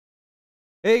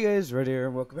Hey guys, Red here,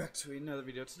 and welcome back to another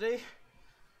video. Today,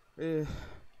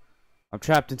 I'm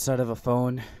trapped inside of a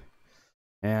phone,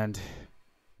 and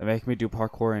they make me do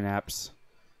parkour in apps.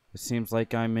 It seems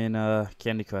like I'm in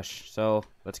Candy Crush, so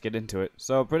let's get into it.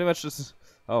 So pretty much this is,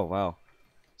 oh wow.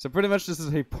 So pretty much this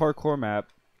is a parkour map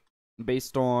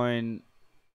based on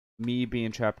me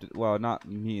being trapped, well not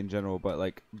me in general, but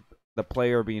like the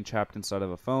player being trapped inside of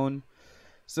a phone.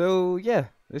 So yeah,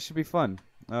 this should be fun.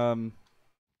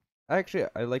 Actually,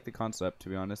 I like the concept, to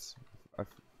be honest. I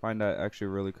find that actually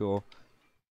really cool.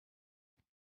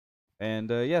 And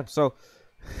yeah, so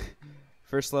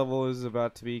first level is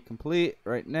about to be complete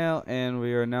right now, and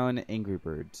we are now in Angry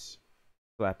Birds.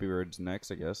 Flappy Birds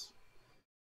next, I guess.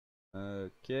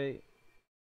 Okay.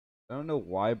 I don't know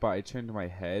why, but I turned my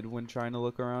head when trying to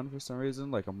look around for some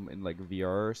reason, like I'm in like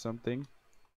VR or something.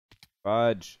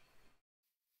 Fudge.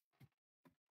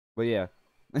 But yeah.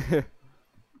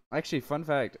 Actually, fun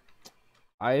fact.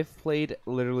 I've played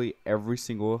literally every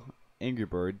single Angry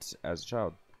Birds as a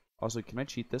child. Also, can I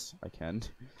cheat this? I can.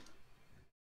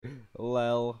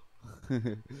 Lel.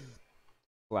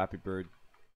 Flappy Bird.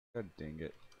 God dang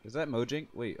it. Is that Mojang?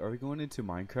 Wait, are we going into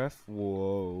Minecraft?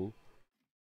 Whoa.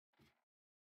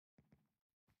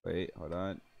 Wait, hold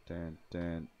on. Dun,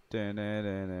 dun, dun, dun,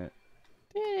 dun,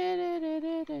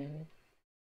 dun.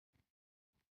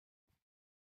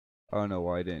 I don't know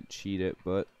why I didn't cheat it,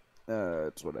 but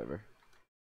it's whatever.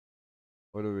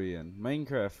 What are we in?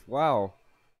 Minecraft. Wow.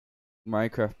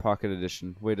 Minecraft Pocket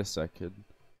Edition. Wait a second.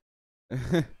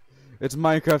 It's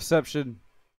Minecraftception.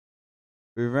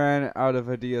 We ran out of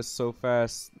ideas so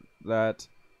fast that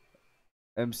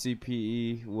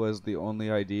MCPE was the only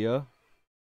idea.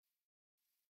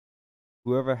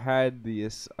 Whoever had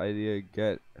this idea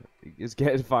is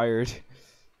getting fired.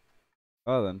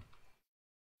 Oh then.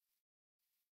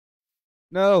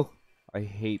 No! I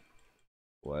hate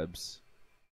webs.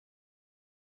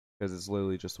 Because it's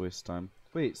literally just a waste of time.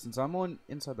 Wait, since I'm on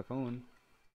inside the phone,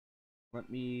 let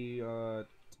me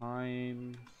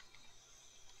time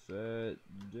set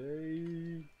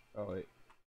day. Oh wait.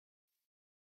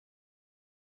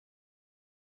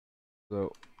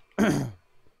 So how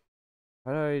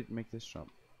do I make this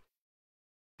jump?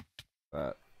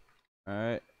 That.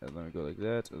 Alright, and then we go like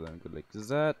that, and then we go like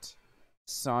that.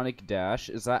 Sonic Dash,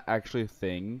 is that actually a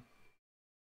thing?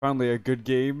 Finally a good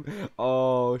game.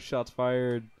 Oh, shots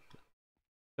fired.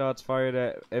 Shots fired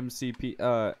at MCPE.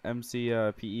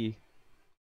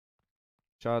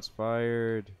 Shots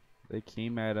fired. They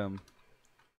came at him.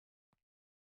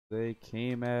 They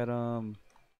came at him.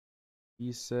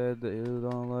 He said that you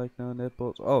don't like no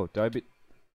nipples. Oh, did I be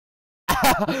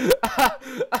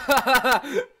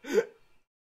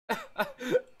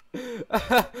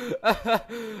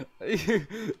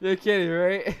You're kidding,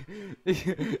 right?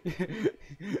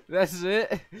 That's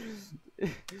it?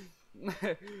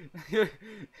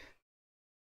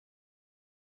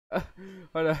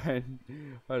 Hold on.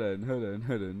 Hold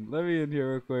on. Let me in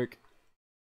here real quick.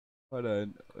 Hold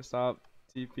on. Stop.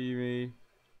 TP me.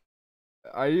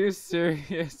 Are you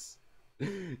serious?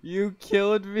 You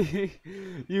killed me.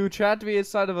 You trapped me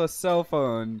inside of a cell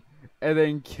phone and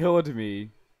then killed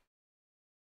me.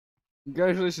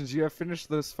 Congratulations, you have finished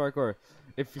this parkour.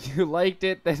 If you liked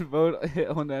it, then vote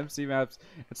on the MC Maps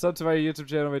and sub to my YouTube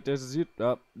channel. This is you.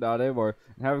 Oh, not anymore.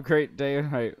 And have a great day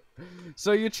and night.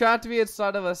 So you trapped me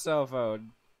inside of a cell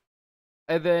phone,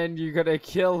 and then you're gonna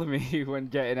kill me when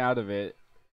getting out of it.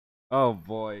 Oh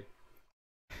boy.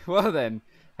 Well then,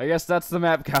 I guess that's the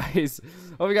map, guys.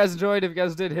 Hope you guys enjoyed. If you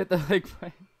guys did, hit the like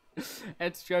button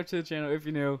and subscribe to the channel if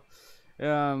you're new.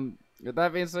 With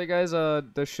that being said, guys,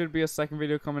 there should be a second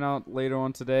video coming out later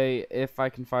on today if I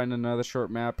can find another short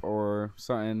map or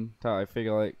something that I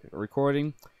figure like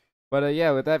recording. But yeah,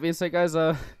 with that being said, guys,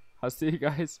 I'll see you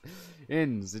guys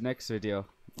in the next video.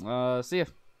 See ya.